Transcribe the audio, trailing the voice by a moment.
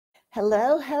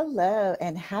Hello, hello,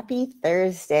 and happy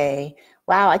Thursday.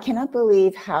 Wow, I cannot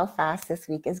believe how fast this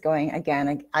week is going.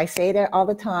 Again, I say it all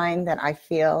the time that I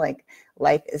feel like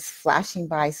life is flashing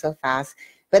by so fast,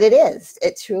 but it is.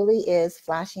 It truly is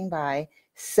flashing by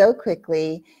so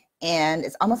quickly. And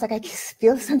it's almost like I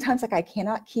feel sometimes like I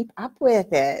cannot keep up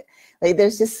with it. Like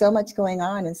there's just so much going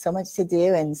on and so much to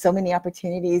do and so many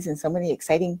opportunities and so many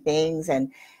exciting things.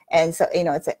 And so,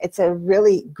 it's a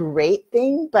really great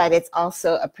thing, but it's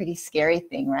also a pretty scary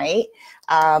thing, right?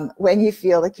 When you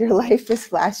feel like your life is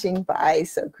flashing by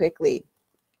so quickly.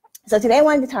 So today I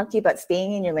wanted to talk to you about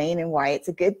staying in your lane and why it's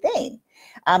a good thing.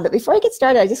 But before I get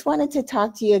started, I just wanted to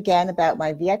talk to you again about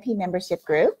my VIP membership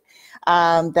group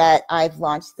that I've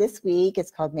launched this week.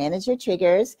 It's called Manage Your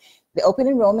Triggers. The open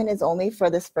enrollment is only for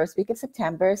this first week of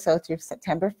September, so through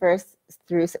September 1st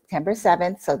through September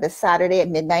 7th. So this Saturday at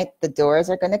midnight, the doors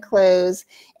are going to close,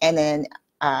 and then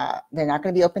they're not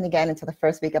going to be open again until the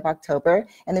first week of October.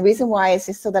 And the reason why is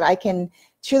just so that I can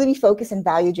truly be focused and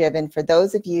value-driven for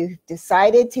those of you who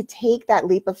decided to take that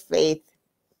leap of faith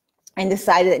and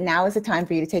decided that now is the time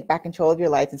for you to take back control of your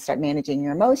life and start managing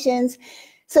your emotions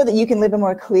so that you can live a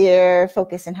more clear,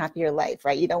 focused, and happier life,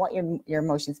 right? You don't want your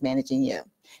emotions managing you.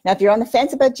 Now, if you're on the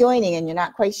fence about joining and you're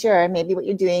not quite sure, maybe what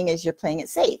you're doing is you're playing it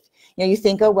safe. You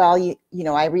think, oh, well,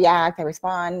 I react, I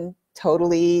respond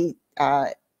totally,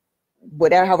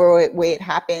 whatever, however way it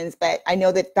happens. But I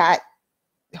know that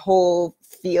whole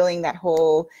feeling, that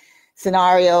whole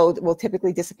scenario will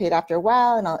typically dissipate after a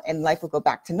while, and life will go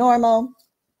back to normal.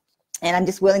 And I'm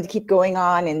just willing to keep going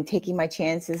on and taking my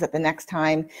chances that the next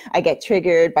time I get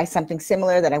triggered by something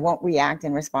similar that I won't react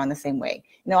and respond the same way.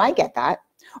 I get that.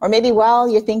 Or maybe, well,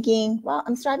 you're thinking, well,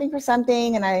 I'm striving for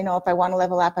something, and I know if I want to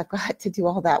level up, I've got to do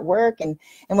all that work. And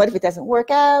what if it doesn't work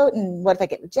out? And what if I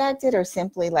get rejected? Or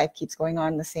simply life keeps going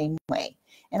on the same way?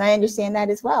 And I understand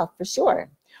that as well, for sure.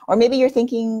 Or maybe you're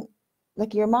thinking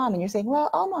like your mom, and you're saying,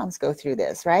 well, all moms go through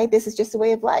this, right? This is just a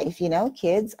way of life.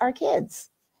 Kids are kids.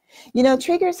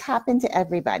 Triggers happen to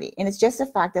everybody, and it's just a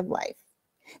fact of life.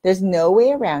 There's no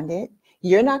way around it.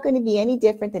 You're not going to be any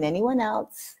different than anyone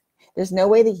else. There's no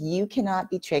way that you cannot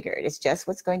be triggered. It's just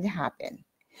what's going to happen.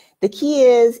 The key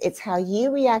is it's how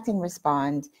you react and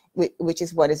respond, which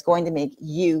is what is going to make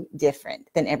you different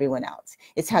than everyone else.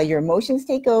 It's how your emotions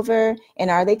take over, and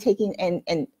are they taking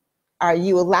and are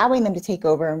you allowing them to take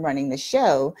over and running the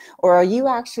show, or are you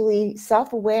actually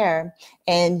self-aware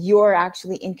and you're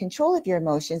actually in control of your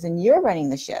emotions and you're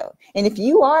running the show? And if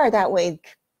you are that way,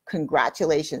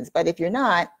 congratulations. But if you're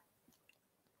not,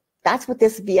 that's what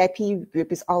this VIP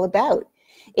group is all about.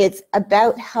 It's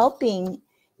about helping,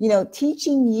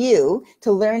 teaching you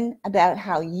to learn about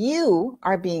how you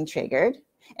are being triggered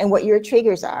and what your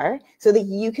triggers are so that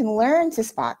you can learn to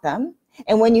spot them.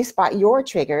 And when you spot your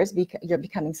triggers, you're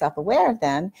becoming self-aware of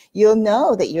them, you'll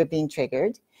know that you're being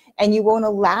triggered, and you won't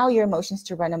allow your emotions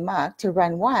to run amok, to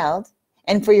run wild,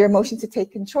 and for your emotions to take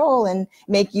control and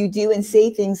make you do and say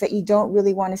things that you don't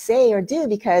really want to say or do,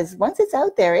 because once it's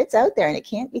out there, and it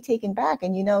can't be taken back.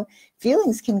 And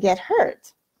feelings can get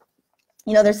hurt.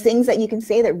 There's things that you can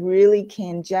say that really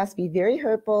can just be very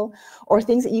hurtful, or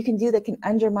things that you can do that can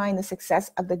undermine the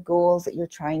success of the goals that you're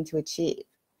trying to achieve.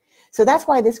 So that's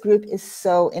why this group is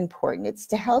so important. It's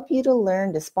to help you to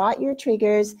learn to spot your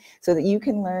triggers so that you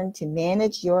can learn to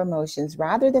manage your emotions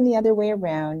rather than the other way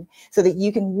around, so that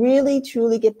you can really,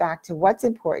 truly get back to what's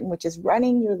important, which is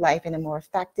running your life in a more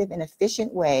effective and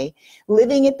efficient way,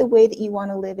 living it the way that you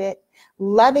want to live it,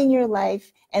 loving your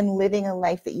life, and living a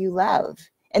life that you love.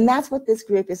 And that's what this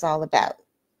group is all about.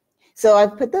 So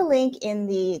I've put the link in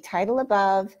the title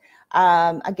above.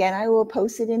 Again, I will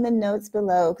post it in the notes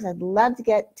below because I'd love to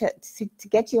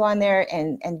get you on there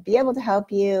and be able to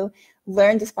help you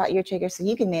learn to spot your triggers so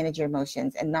you can manage your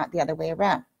emotions and not the other way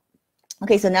around.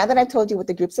 Okay, so now that I've told you what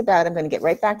the group's about, I'm going to get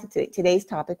right back to today's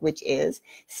topic, which is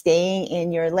staying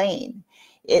in your lane.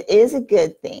 It is a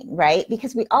good thing, right?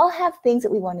 Because we all have things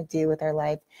that we want to do with our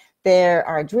life. There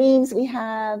are dreams we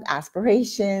have,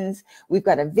 aspirations. We've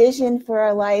got a vision for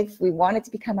our life. We want it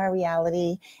to become our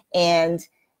reality. And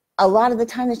a lot of the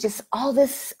time, there's just all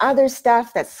this other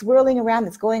stuff that's swirling around,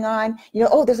 that's going on.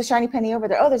 Oh, there's a shiny penny over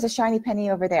there. Oh, there's a shiny penny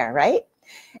over there, right?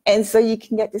 And so you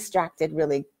can get distracted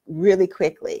really, really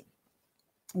quickly.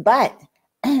 But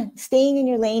staying in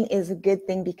your lane is a good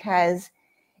thing because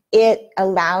it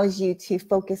allows you to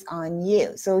focus on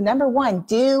you. So number one,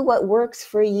 do what works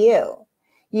for you.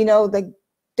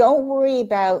 Don't worry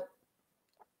about,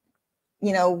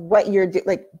 what you're doing.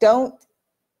 Like, don't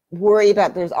worry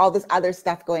about there's all this other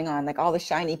stuff going on, like all the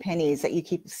shiny pennies that you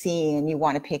keep seeing and you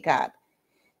want to pick up.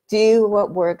 Do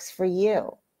what works for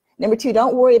you. Number two,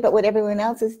 don't worry about what everyone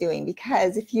else is doing,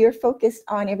 because if you're focused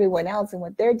on everyone else and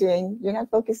what they're doing, you're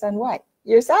not focused on what?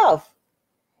 Yourself.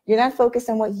 You're not focused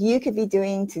on what you could be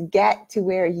doing to get to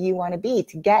where you want to be,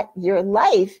 to get your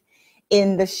life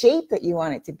in the shape that you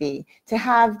want it to be, to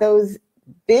have those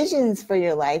visions for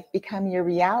your life become your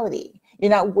reality.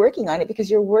 You're not working on it because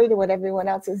you're worried about what everyone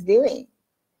else is doing.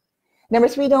 Number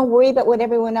three, don't worry about what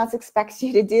everyone else expects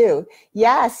you to do.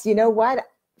 Yes, you know what?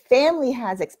 Family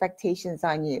has expectations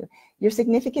on you. Your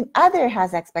significant other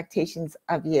has expectations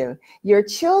of you. Your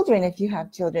children, if you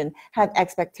have children, have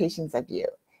expectations of you.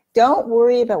 Don't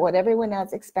worry about what everyone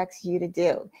else expects you to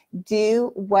do.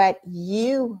 Do what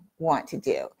you want to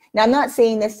do. Now, I'm not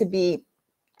saying this to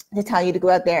tell you to go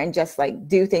out there and just like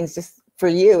do things just for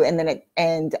you and then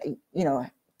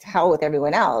to hell with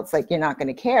everyone else. Like, you're not going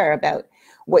to care about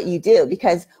what you do,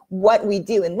 because what we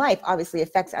do in life obviously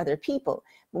affects other people.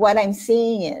 What I'm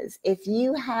saying is, if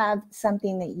you have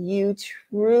something that you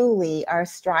truly are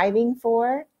striving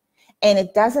for and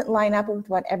it doesn't line up with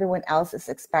what everyone else is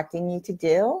expecting you to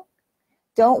do,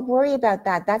 don't worry about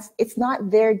that. It's not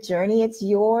their journey, it's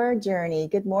your journey.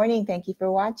 Good morning, thank you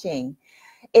for watching.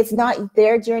 It's not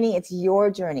their journey, it's your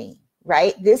journey,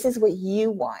 right? This is what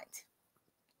you want.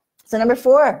 So number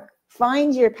four,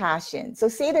 find your passion. So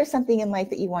say there's something in life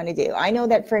that you want to do. I know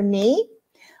that for me,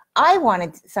 I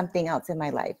wanted something else in my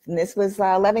life. And this was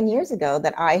 11 years ago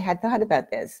that I had thought about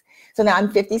this. So now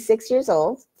I'm 56 years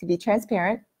old, to be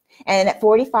transparent. And at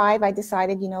 45, I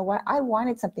decided, you know what, I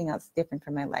wanted something else different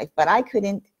for my life, but I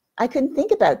couldn't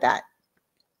think about that.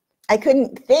 I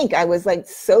couldn't think. I was like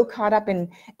so caught up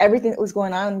in everything that was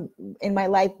going on in my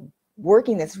life,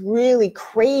 working this really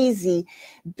crazy,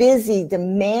 busy,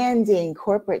 demanding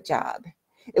corporate job.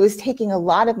 It was taking a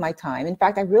lot of my time. In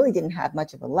fact, I really didn't have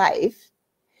much of a life.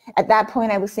 At that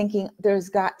point, I was thinking, there's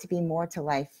got to be more to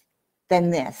life than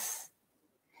this.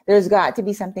 There's got to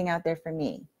be something out there for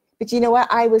me. But you know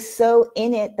what? I was so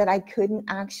in it that I couldn't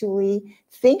actually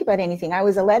think about anything. I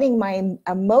was letting my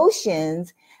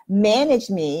emotions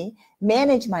manage me,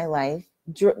 manage my life,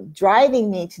 driving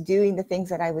me to doing the things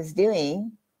that I was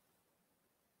doing.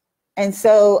 And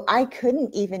so I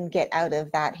couldn't even get out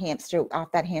of that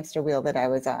off that hamster wheel that I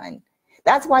was on.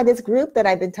 That's why this group that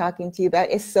I've been talking to you about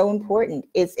is so important.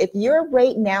 Is if you're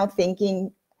right now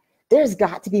thinking there's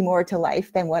got to be more to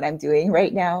life than what I'm doing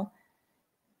right now,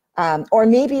 or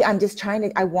maybe I'm just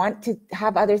I want to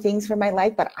have other things for my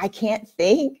life, but I can't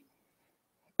think.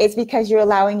 It's because you're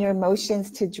allowing your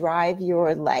emotions to drive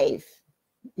your life.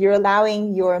 You're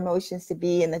allowing your emotions to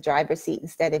be in the driver's seat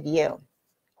instead of you.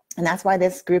 And that's why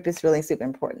this group is really super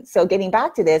important. So getting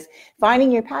back to this,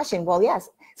 finding your passion. Well, yes.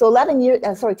 So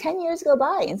 10 years go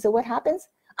by. And so what happens?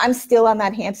 I'm still on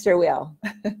that hamster wheel.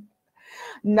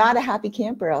 Not a happy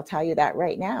camper, I'll tell you that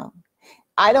right now.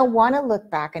 I don't want to look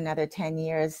back another 10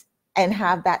 years and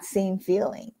have that same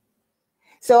feeling.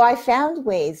 So I found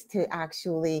ways to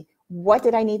actually, what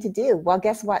did I need to do? Well,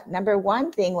 guess what? Number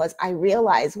one thing was I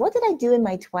realized, what did I do in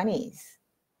my 20s?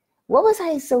 What was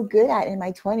I so good at in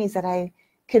my 20s that I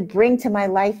could bring to my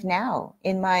life now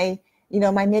in my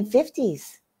mid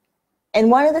 50s? And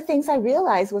one of the things I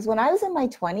realized was when I was in my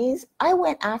 20s, I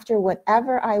went after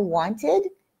whatever I wanted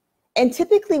and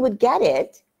typically would get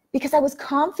it because I was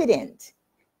confident.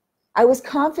 I was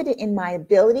confident in my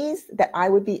abilities that I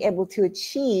would be able to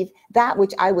achieve that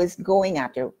which I was going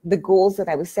after, the goals that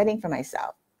I was setting for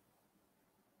myself.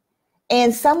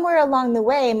 And somewhere along the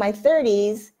way, in my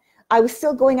 30s, I was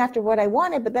still going after what I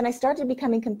wanted, but then I started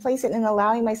becoming complacent and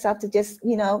allowing myself to just,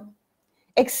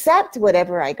 accept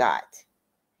whatever I got.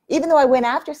 Even though I went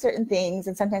after certain things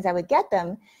and sometimes I would get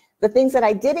them, the things that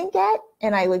I didn't get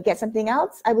and I would get something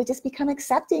else, I would just become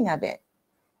accepting of it.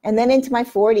 And then into my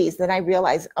 40s, then I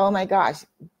realized, oh my gosh,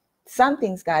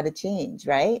 something's got to change,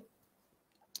 right?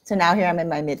 So now here I'm in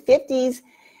my mid 50s.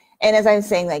 And as I was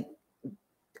saying, like,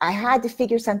 I had to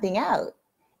figure something out.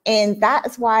 And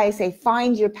that's why I say,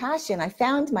 find your passion. I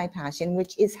found my passion,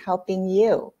 which is helping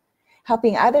you,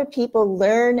 helping other people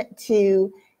learn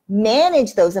to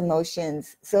manage those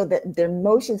emotions so that their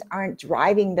emotions aren't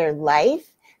driving their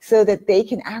life, so that they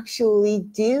can actually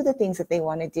do the things that they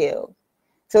want to do.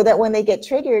 So that when they get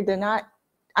triggered, they're not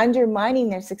undermining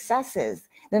their successes.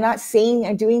 They're not saying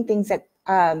or doing things that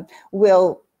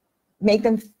will make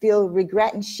them feel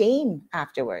regret and shame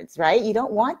afterwards, right? You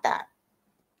don't want that.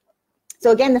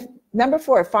 So again, number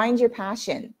 4, find your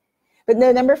passion. But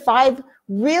the number 5,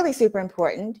 really super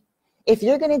important. If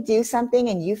you're going to do something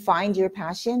and you find your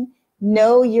passion,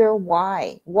 know your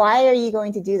why. Why are you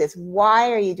going to do this?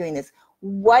 Why are you doing this?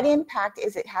 What impact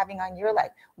is it having on your life?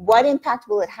 What impact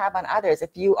will it have on others if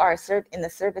you are in the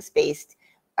service-based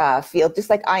field, just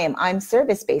like I am. I'm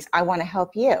service-based. I want to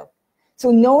help you.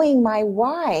 So knowing my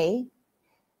why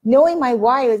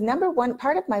is number one.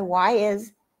 Part of my why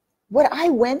is what I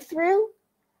went through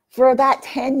for that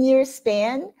 10-year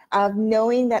span of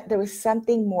knowing that there was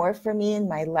something more for me in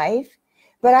my life,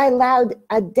 but I allowed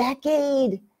a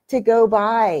decade to go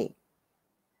by.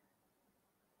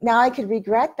 Now I could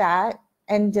regret that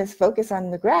and just focus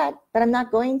on regret, but I'm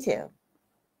not going to.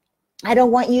 I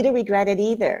don't want you to regret it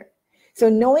either. So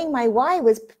knowing my why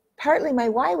was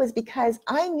because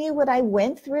I knew what I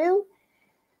went through.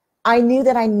 I knew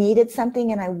that I needed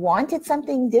something and I wanted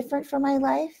something different for my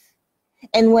life.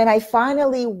 And when I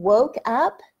finally woke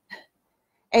up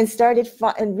and started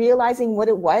realizing what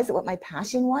it was, what my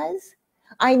passion was,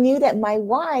 I knew that my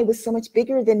why was so much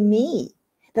bigger than me,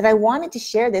 that I wanted to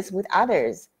share this with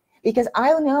others. Because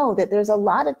I know that there's a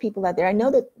lot of people out there. I know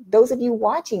that those of you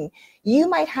watching, you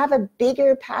might have a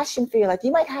bigger passion for your life.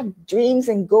 You might have dreams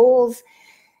and goals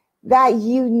that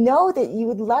you know that you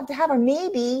would love to have, or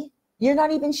maybe you're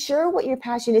not even sure what your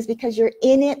passion is because you're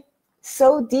in it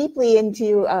so deeply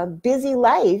into a busy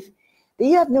life that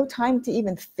you have no time to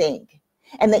even think,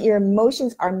 and that your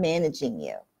emotions are managing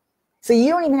you. So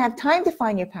you don't even have time to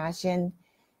find your passion,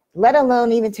 let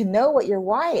alone even to know what your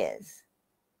why is.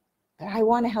 But I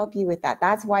want to help you with that.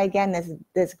 That's why, again,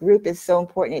 this group is so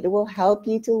important. It will help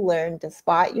you to learn to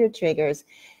spot your triggers,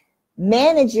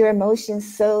 manage your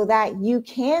emotions so that you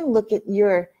can look at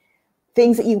your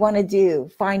things that you want to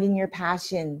do, finding your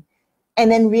passion,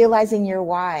 and then realizing your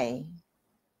why.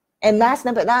 And last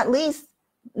but not least,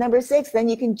 number 6, then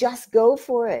you can just go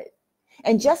for it.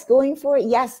 And just going for it,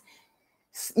 yes,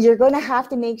 you're going to have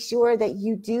to make sure that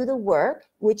you do the work,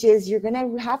 which is you're going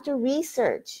to have to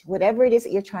research whatever it is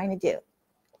that you're trying to do.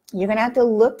 You're going to have to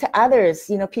look to others,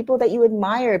 people that you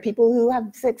admire, people who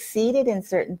have succeeded in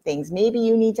certain things. Maybe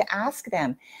you need to ask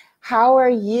them, how are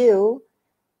you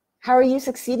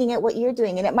succeeding at what you're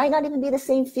doing? And it might not even be the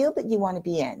same field that you want to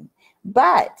be in.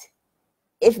 But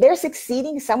if they're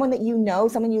succeeding, someone that you know,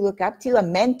 someone you look up to, a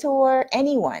mentor,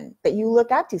 anyone that you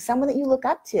look up to, someone that you look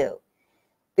up to,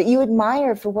 that you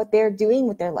admire for what they're doing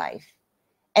with their life,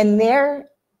 and they're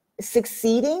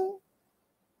succeeding,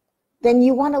 then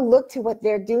you want to look to what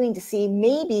they're doing to see,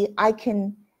 maybe I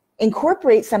can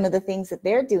incorporate some of the things that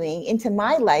they're doing into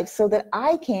my life so that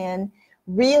I can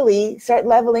really start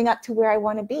leveling up to where I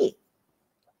want to be.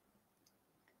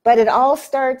 But it all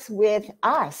starts with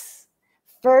us.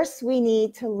 First, we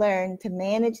need to learn to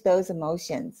manage those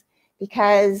emotions,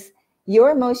 because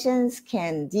your emotions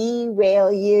can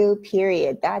derail you,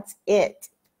 period. That's it.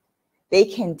 They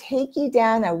can take you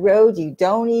down a road you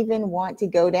don't even want to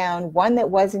go down, one that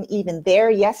wasn't even there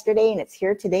yesterday and it's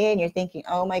here today, and you're thinking,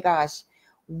 oh my gosh,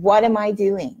 what am I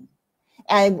doing?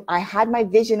 And I had my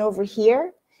vision over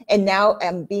here, and now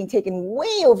I'm being taken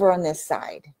way over on this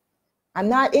side. I'm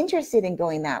not interested in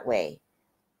going that way.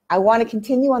 I want to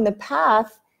continue on the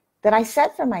path that I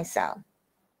set for myself.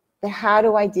 But how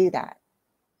do I do that?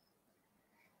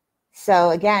 So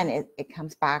again, it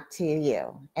comes back to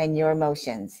you and your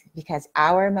emotions, because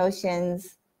our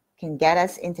emotions can get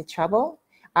us into trouble.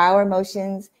 Our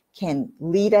emotions can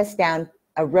lead us down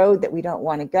a road that we don't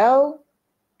want to go.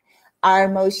 Our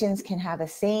emotions can have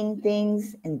us saying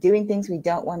things and doing things we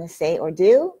don't want to say or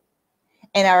do.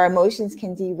 And our emotions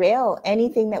can derail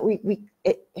anything that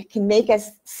it can make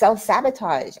us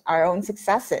self-sabotage our own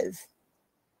successes,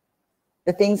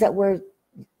 the things that we're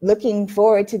looking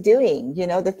forward to doing,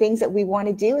 the things that we want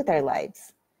to do with our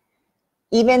lives.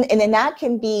 And then that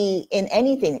can be in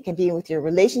anything. It can be with your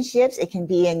relationships. It can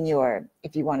be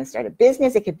if you want to start a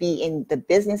business, it could be in the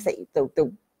business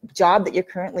the job that you're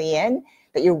currently in,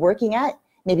 that you're working at.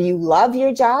 Maybe you love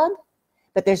your job,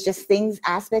 but there's just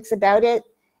aspects about it,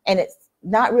 and it's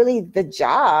not really the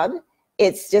job.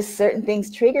 It's just certain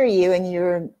things trigger you, and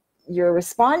you're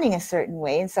responding a certain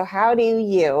way. And so how do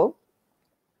you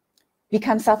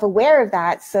become self-aware of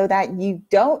that so that you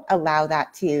don't allow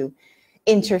that to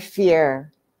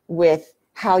interfere with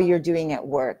how you're doing at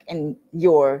work, and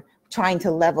you're trying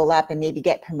to level up and maybe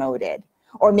get promoted,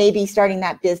 or maybe starting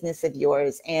that business of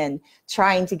yours and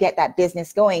trying to get that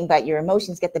business going, but your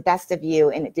emotions get the best of you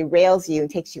and it derails you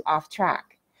and takes you off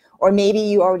track. Or maybe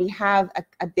you already have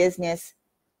a business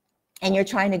and you're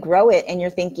trying to grow it, and you're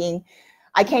thinking,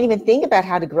 I can't even think about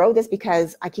how to grow this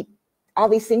because all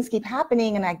these things keep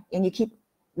happening, and you keep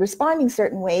responding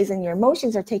certain ways, and your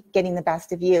emotions are getting the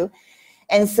best of you.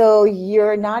 And so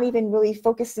you're not even really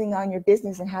focusing on your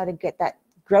business and how to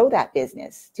grow that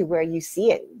business to where you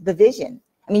see it, the vision.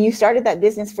 I mean, you started that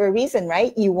business for a reason,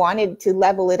 right? You wanted to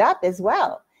level it up as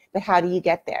well, but how do you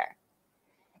get there?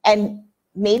 And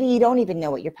maybe you don't even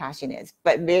know what your passion is,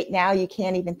 but right now you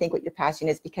can't even think what your passion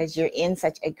is because you're in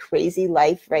such a crazy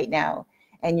life right now,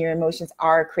 and your emotions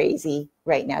are crazy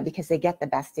right now because they get the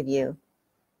best of you.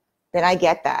 Then I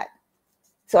get that.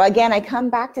 So again, I come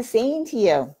back to saying to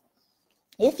you,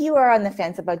 if you are on the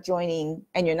fence about joining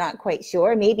and you're not quite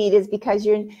sure, maybe it is because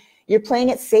you're playing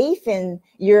it safe and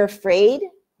you're afraid,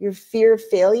 you're fear of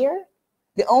failure.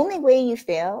 The only way you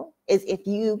fail is if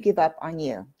you give up on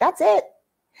you. That's it.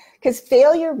 Because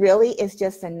failure really is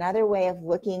just another way of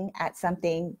looking at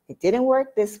something. It didn't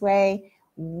work this way.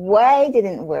 Why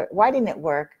didn't it work? Why didn't it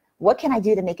work? What can I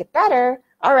do to make it better?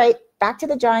 All right, back to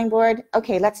the drawing board.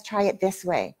 Okay, let's try it this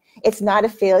way. It's not a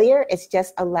failure. It's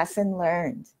just a lesson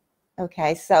learned.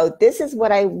 Okay, so this is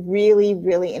what I really,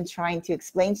 really am trying to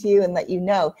explain to you and let you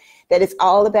know, that it's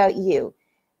all about you.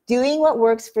 Doing what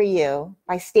works for you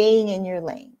by staying in your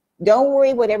lane. Don't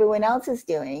worry what everyone else is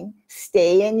doing.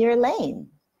 Stay in your lane.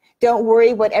 Don't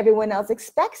worry what everyone else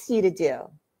expects you to do.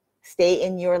 Stay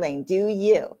in your lane. Do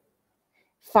you.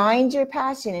 Find your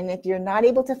passion. And if you're not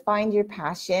able to find your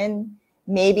passion,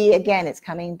 maybe again, it's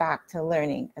coming back to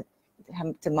learning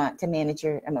to manage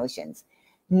your emotions.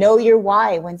 Know your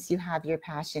why once you have your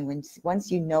passion,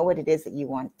 once you know what it is that you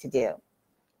want to do.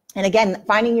 And again,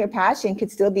 finding your passion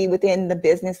could still be within the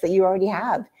business that you already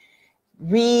have.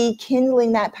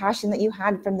 Rekindling that passion that you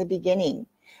had from the beginning.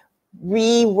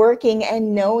 Reworking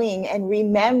and knowing and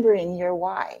remembering your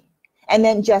why, and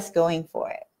then just going for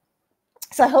it.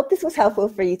 So I hope this was helpful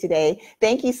for you today.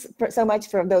 Thank you so much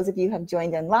for those of you who have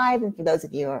joined in live, and for those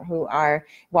of you who are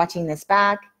watching this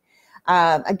back.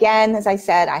 Again, as I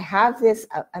said, I have this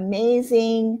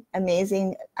amazing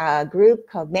group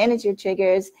called Manage Your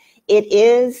Triggers. It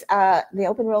is, the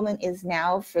open enrollment is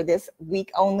now for this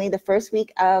week only, the first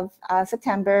week of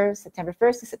September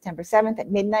 1st to September 7th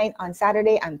at midnight on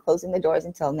Saturday. I'm closing the doors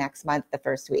until next month, the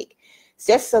first week,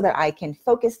 just so that I can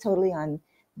focus totally on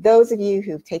those of you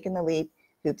who've taken the leap,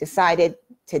 who've decided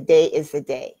today is the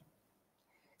day.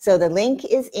 So the link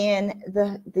is in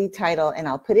the title, and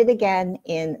I'll put it again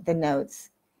in the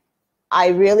notes. I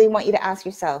really want you to ask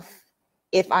yourself,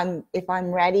 if I'm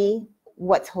ready,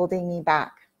 what's holding me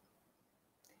back?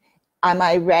 Am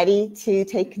I ready to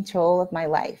take control of my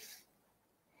life?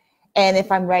 And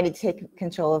if I'm ready to take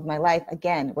control of my life,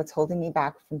 again, what's holding me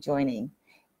back from joining?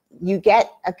 You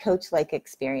get a coach-like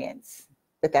experience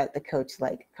without the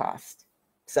coach-like cost.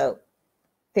 So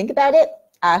think about it.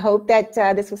 I hope that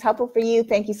this was helpful for you.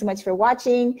 Thank you so much for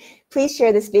watching. Please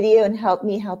share this video and help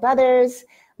me help others.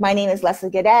 My name is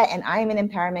Leslie Gaudette, and I am an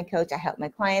empowerment coach. I help my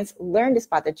clients learn to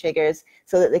spot their triggers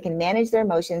so that they can manage their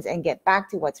emotions and get back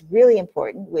to what's really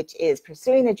important, which is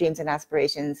pursuing their dreams and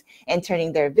aspirations and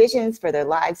turning their visions for their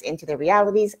lives into their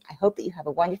realities. I hope that you have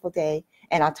a wonderful day,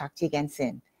 and I'll talk to you again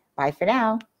soon. Bye for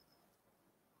now.